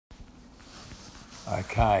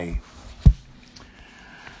Okay.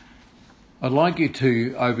 I'd like you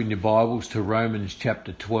to open your Bibles to Romans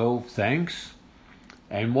chapter 12, thanks.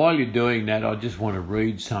 And while you're doing that, I just want to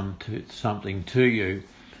read something to you.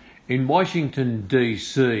 In Washington,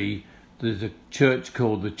 D.C., there's a church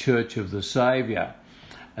called the Church of the Saviour,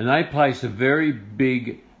 and they place a very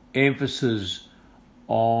big emphasis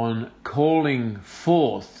on calling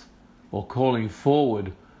forth or calling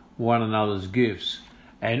forward one another's gifts.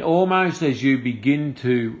 And almost as you begin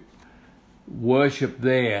to worship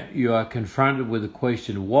there, you are confronted with the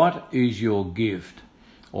question, what is your gift?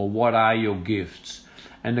 Or what are your gifts?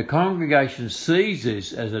 And the congregation sees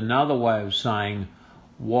this as another way of saying,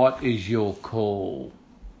 what is your call?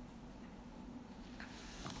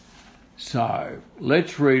 So,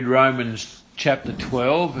 let's read Romans chapter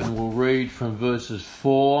 12, and we'll read from verses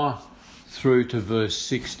 4 through to verse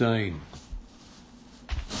 16.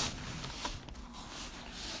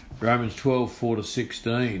 Romans 12, 4 to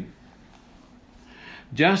 16.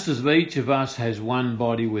 Just as each of us has one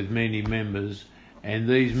body with many members, and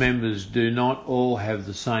these members do not all have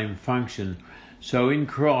the same function, so in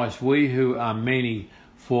Christ we who are many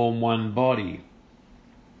form one body,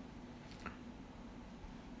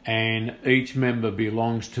 and each member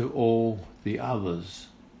belongs to all the others.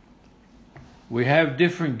 We have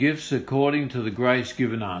different gifts according to the grace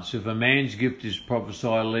given us. If a man's gift is prophecy,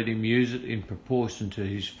 let him use it in proportion to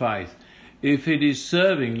his faith. If it is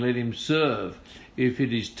serving, let him serve. If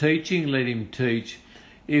it is teaching, let him teach.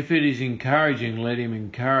 If it is encouraging, let him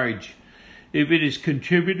encourage. If it is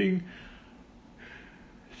contributing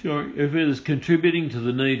to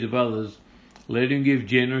the needs of others, let him give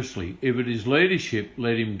generously. If it is leadership,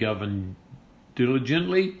 let him govern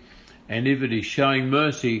diligently. And if it is showing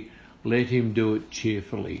mercy, let him do it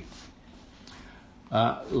cheerfully.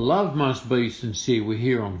 Love must be sincere. We're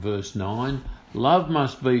here on verse 9. Love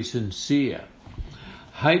must be sincere.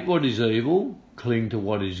 Hate what is evil, cling to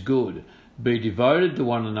what is good. Be devoted to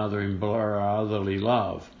one another in brotherly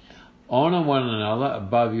love. Honour one another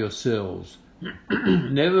above yourselves.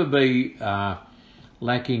 Never be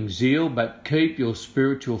lacking zeal, but keep your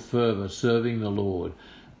spiritual fervour, serving the Lord.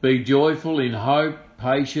 Be joyful in hope,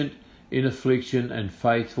 patient in affliction, and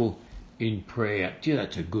faithful in prayer. Gee,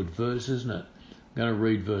 that's a good verse, isn't it? I'm going to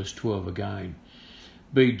read verse 12 again.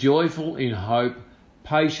 Be joyful in hope,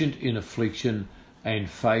 patient in affliction, and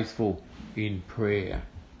faithful in prayer.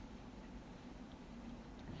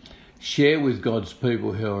 Share with God's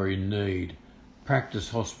people who are in need. Practice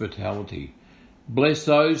hospitality. Bless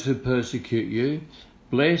those who persecute you.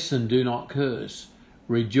 Bless and do not curse.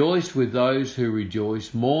 Rejoice with those who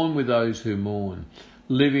rejoice. Mourn with those who mourn.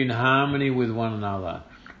 Live in harmony with one another.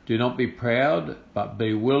 Do not be proud, but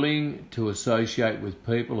be willing to associate with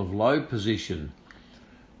people of low position.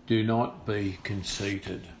 Do not be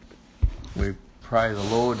conceited. We pray the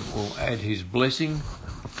Lord will add his blessing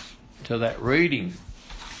to that reading.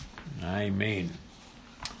 Amen.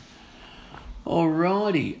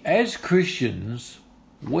 Alrighty, as Christians,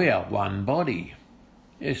 we are one body.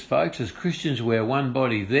 Yes, folks, as Christians, we are one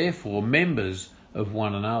body, therefore members of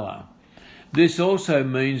one another. This also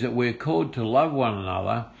means that we're called to love one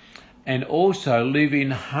another and also live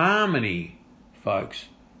in harmony, folks,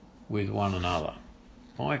 with one another.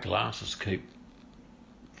 My glasses keep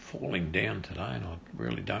falling down today and I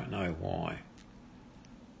really don't know why.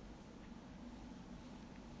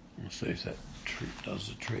 Let's see if that does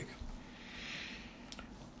the trick.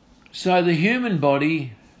 So the human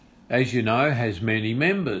body, as you know, has many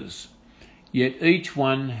members, yet each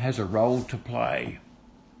one has a role to play.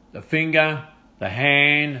 The finger, the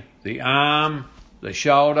hand, the arm, the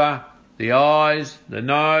shoulder, the eyes, the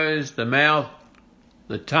nose, the mouth,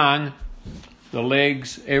 the tongue, the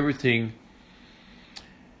legs, everything.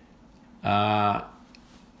 They are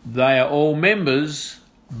all members,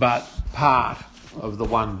 but part of the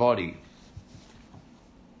one body.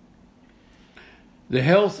 The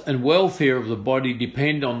health and welfare of the body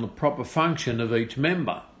depend on the proper function of each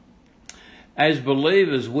member. As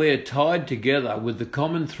believers, we are tied together with the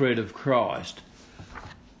common thread of Christ.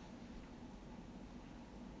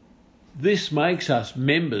 This makes us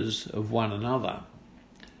members of one another.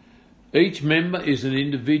 Each member is an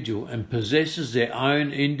individual and possesses their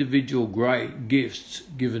own individual great gifts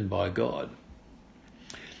given by God.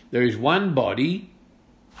 There is one body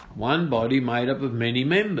made up of many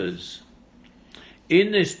members.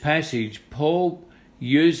 In this passage, Paul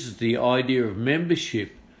uses the idea of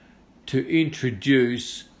membership to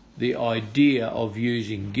introduce the idea of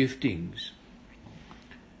using giftings.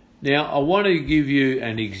 Now, I want to give you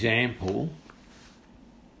an example.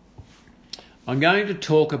 I'm going to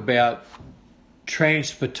talk about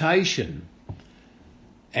transportation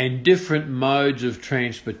and different modes of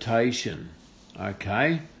transportation.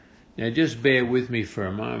 Okay? Now just bear with me for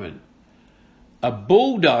a moment. A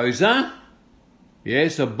bulldozer,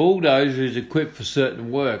 yes, a bulldozer is equipped for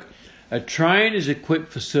certain work. A train is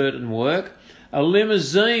equipped for certain work. A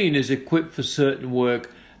limousine is equipped for certain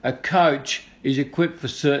work. A coach is equipped for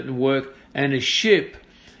certain work. And a ship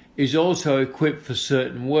is also equipped for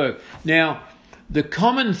certain work. Now, the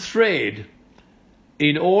common thread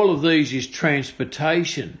in all of these is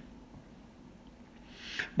transportation.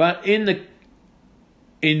 But in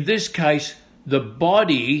this case, the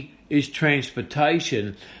body is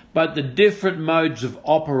transportation, but the different modes of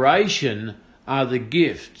operation are the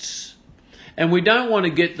gifts. And we don't want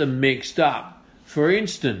to get them mixed up. For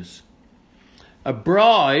instance, a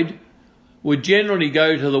bride would generally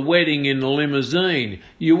go to the wedding in the limousine.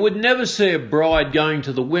 You would never see a bride going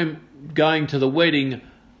to the wedding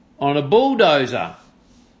on a bulldozer.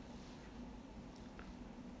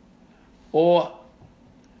 Or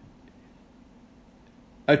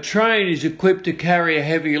a train is equipped to carry a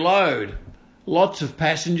heavy load, lots of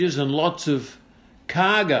passengers and lots of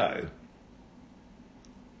cargo.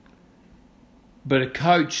 But a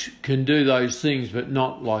coach can do those things, but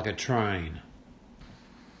not like a train.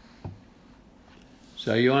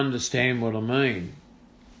 So you understand what I mean.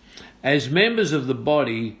 As members of the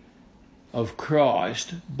body of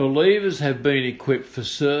Christ, believers have been equipped for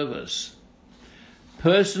service.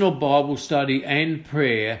 Personal Bible study and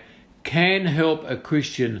prayer can help a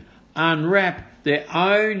Christian unwrap their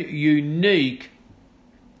own unique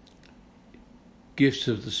gifts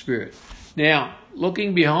of the Spirit. Now,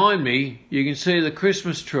 looking behind me, you can see the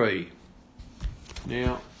Christmas tree.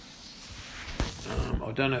 Now,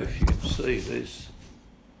 I don't know if you can see this.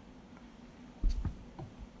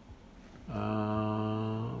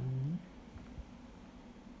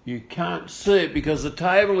 You can't see it because the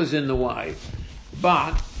table is in the way.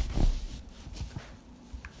 But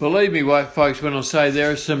believe me, folks, when I say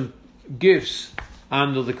there are some gifts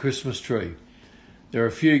under the Christmas tree. There are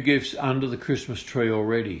a few gifts under the Christmas tree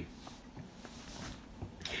already.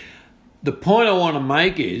 The point I want to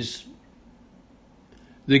make is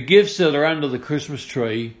the gifts that are under the Christmas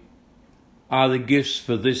tree are the gifts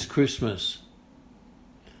for this Christmas.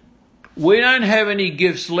 We don't have any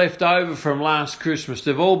gifts left over from last Christmas.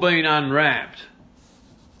 They've all been unwrapped.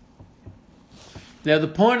 Now, the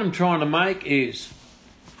point I'm trying to make is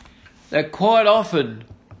that quite often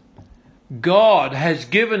God has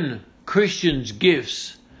given Christians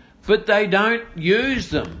gifts, but they don't use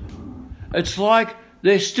them. It's like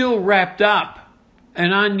they're still wrapped up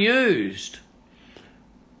and unused.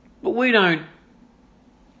 But we don't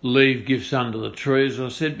leave gifts under the tree, as I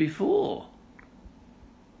said before.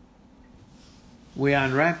 We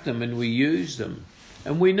unwrap them and we use them.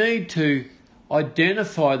 And we need to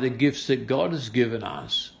identify the gifts that God has given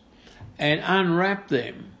us and unwrap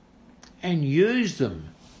them and use them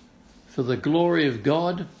for the glory of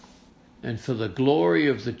God and for the glory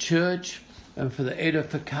of the church and for the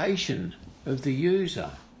edification of the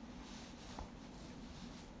user.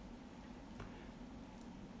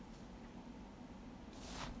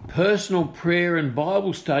 Personal prayer and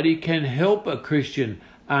Bible study can help a Christian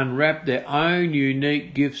unwrap their own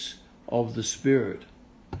unique gifts of the Spirit.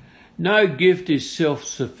 No gift is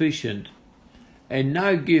self-sufficient and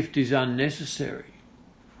no gift is unnecessary.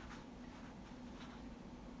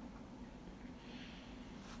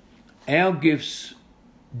 Our gifts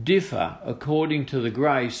differ according to the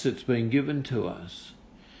grace that's been given to us.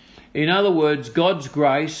 In other words, God's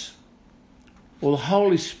grace, or the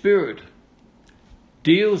Holy Spirit,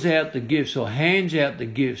 deals out the gifts or hands out the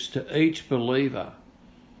gifts to each believer.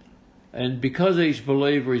 And because each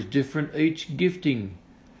believer is different, each gifting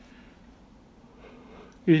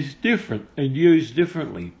is different and used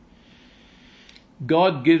differently.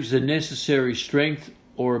 God gives the necessary strength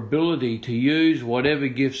or ability to use whatever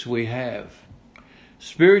gifts we have.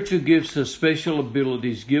 Spiritual gifts are special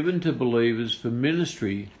abilities given to believers for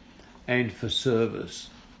ministry and for service.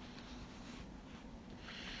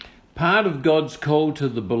 Part of God's call to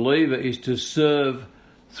the believer is to serve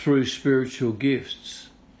through spiritual gifts.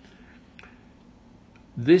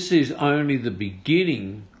 This is only the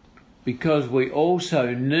beginning because we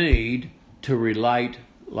also need to relate,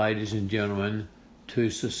 ladies and gentlemen, to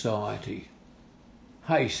society.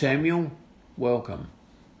 Hey Samuel, welcome.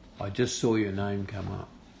 I just saw your name come up.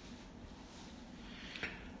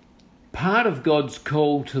 Part of God's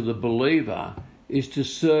call to the believer is to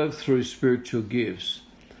serve through spiritual gifts.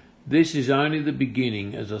 This is only the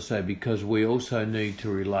beginning, as I say, because we also need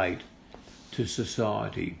to relate to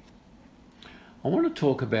society. I want to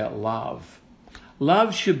talk about love.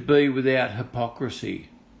 Love should be without hypocrisy.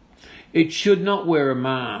 It should not wear a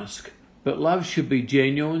mask, but love should be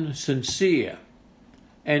genuine, sincere,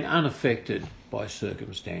 and unaffected by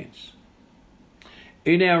circumstance.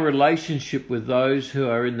 In our relationship with those who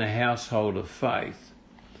are in the household of faith,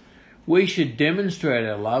 we should demonstrate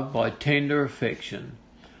our love by tender affection,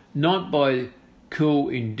 not by cool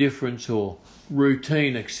indifference or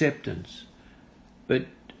routine acceptance, but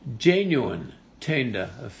genuine, tender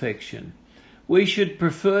affection. We should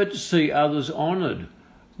prefer to see others honoured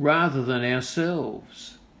rather than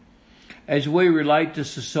ourselves. As we relate to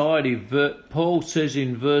society, Paul says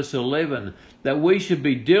in verse 11 that we should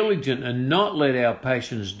be diligent and not let our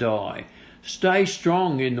passions die. Stay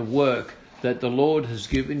strong in the work that the Lord has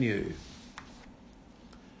given you.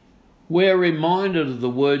 We are reminded of the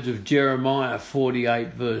words of Jeremiah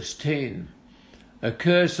 48 verse 10. A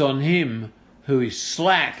curse on him who is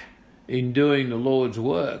slack in doing the Lord's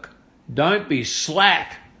work. Don't be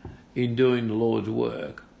slack in doing the Lord's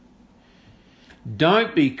work.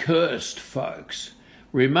 Don't be cursed, folks.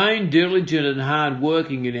 Remain diligent and hard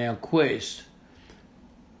working in our quest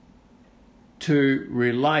to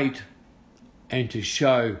relate and to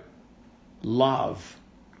show love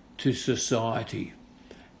to society.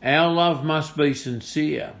 Our love must be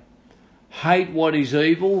sincere. Hate what is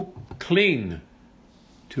evil, cling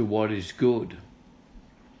to what is good.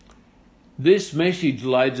 This message,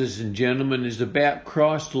 ladies and gentlemen, is about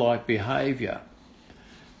Christ-like behaviour.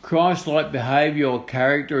 Christ-like behaviour or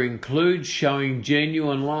character includes showing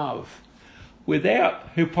genuine love without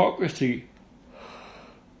hypocrisy.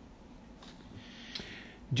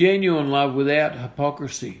 Genuine love without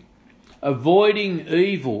hypocrisy. Avoiding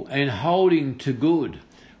evil and holding to good.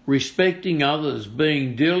 Respecting others,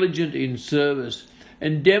 being diligent in service,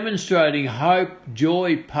 and demonstrating hope,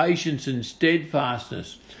 joy, patience and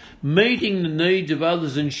steadfastness. Meeting the needs of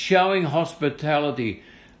others and showing hospitality.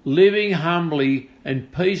 Living humbly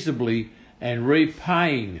and peaceably and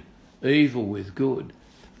repaying evil with good.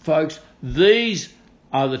 Folks, these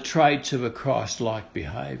are the traits of a Christ-like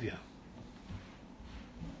behaviour.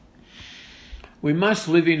 We must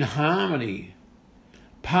live in harmony.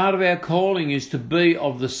 Part of our calling is to be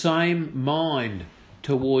of the same mind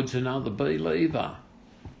towards another believer.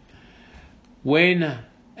 When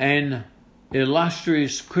an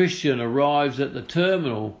illustrious Christian arrives at the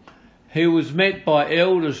terminal, he was met by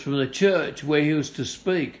elders from the church where he was to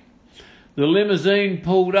speak. The limousine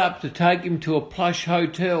pulled up to take him to a plush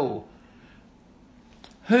hotel.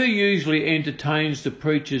 Who usually entertains the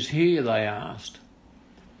preachers here, they asked.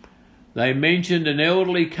 They mentioned an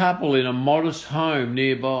elderly couple in a modest home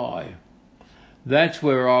nearby. That's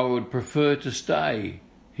where I would prefer to stay,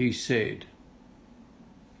 he said.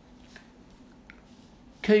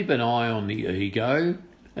 Keep an eye on the ego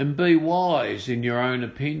and be wise in your own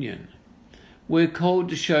opinion. We're called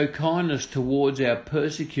to show kindness towards our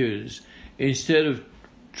persecutors instead of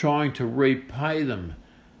trying to repay them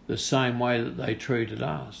the same way that they treated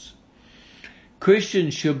us.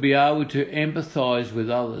 Christians should be able to empathise with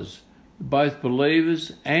others, both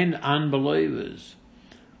believers and unbelievers.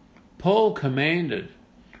 Paul commanded,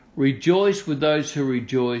 rejoice with those who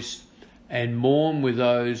rejoice and mourn with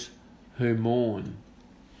those who mourn.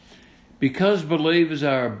 Because believers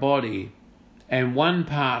are a body and one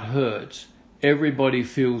part hurts, everybody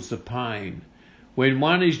feels the pain. When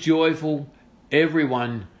one is joyful,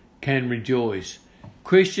 everyone can rejoice.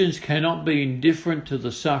 Christians cannot be indifferent to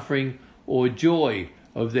the suffering or joy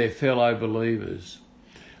of their fellow believers.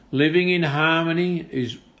 Living in harmony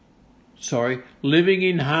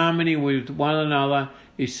with one another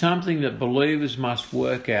is something that believers must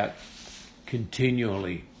work out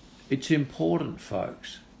continually. It's important,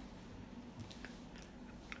 folks.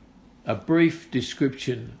 A brief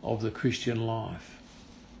description of the Christian life.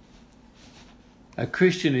 A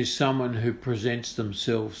Christian is someone who presents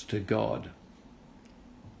themselves to God.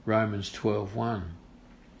 Romans 12:1.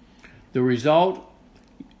 The result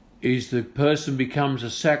is the person becomes a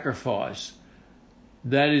sacrifice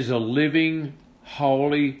that is a living,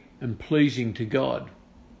 holy and pleasing to God.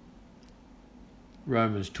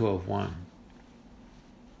 Romans 12:1.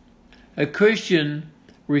 A Christian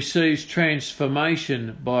receives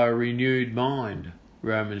transformation by a renewed mind.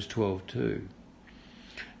 Romans 12:2.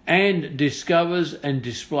 And discovers and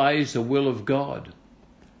displays the will of God.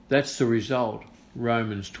 That's the result.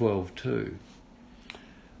 Romans 12:2.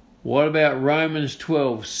 What about Romans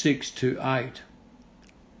 12:6-8?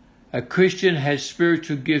 A Christian has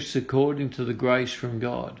spiritual gifts according to the grace from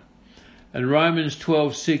God. And Romans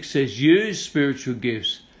 12:6 says, use spiritual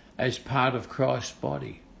gifts as part of Christ's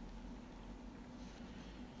body.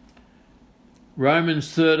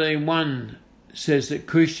 Romans 13:1 says that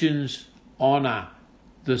Christians honour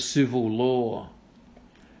the civil law.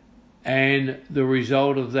 And the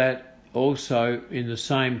result of that also in the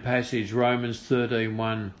same passage, Romans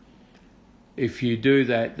 13:1, if you do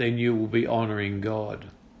that, then you will be honouring God.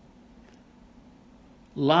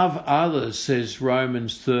 Love others, says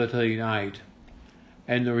Romans 13:8.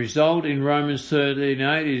 And the result in Romans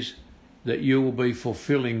 13:8 is that you will be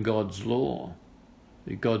fulfilling God's law.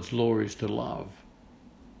 God's law is to love.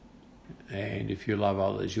 And if you love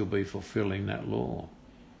others, you'll be fulfilling that law.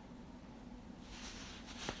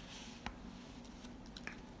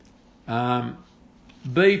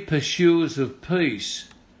 Be pursuers of peace,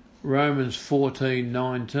 Romans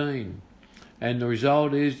 14:19. And the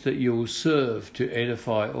result is that you will serve to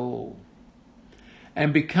edify all.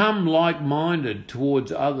 And become like-minded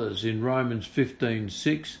towards others in Romans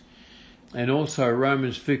 15:6. And also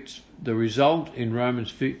the result in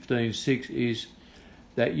Romans 15:6 is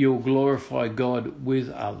that you'll glorify God with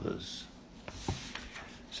others.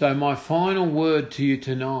 So my final word to you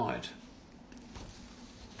tonight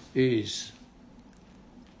is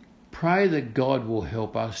pray that God will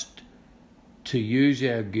help us to use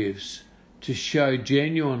our gifts to show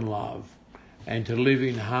genuine love and to live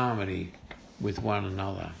in harmony with one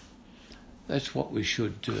another. That's what we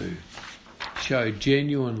should do. Show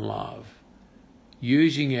genuine love.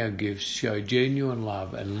 Using our gifts, show genuine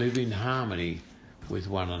love and live in harmony with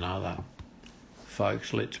one another.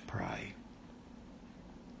 Folks, let's pray.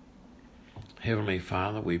 Heavenly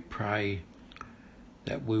Father, we pray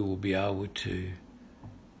that we will be able to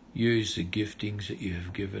use the giftings that you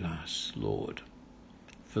have given us, Lord,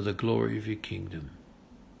 for the glory of your kingdom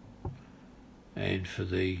and for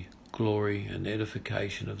the glory and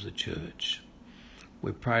edification of the church.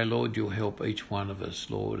 We pray, Lord, you'll help each one of us,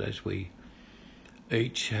 Lord, as we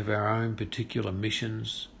each have our own particular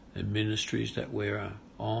missions and ministries that we're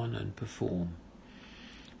on and perform.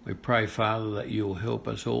 We pray, Father, that you'll help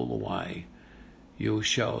us all the way. You'll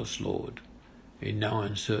show us, Lord, in no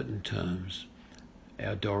uncertain terms,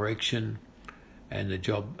 our direction and the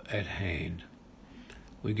job at hand.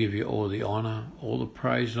 We give you all the honour, all the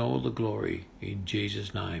praise and all the glory in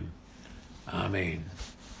Jesus' name. Amen.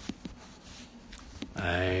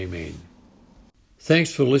 Amen.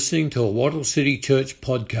 Thanks for listening to a Wattle City Church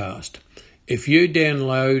podcast. If you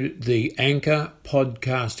download the Anchor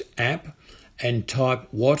podcast app and type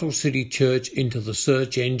Wattle City Church into the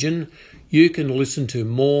search engine, you can listen to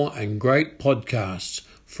more and great podcasts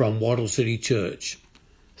from Wattle City Church.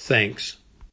 Thanks.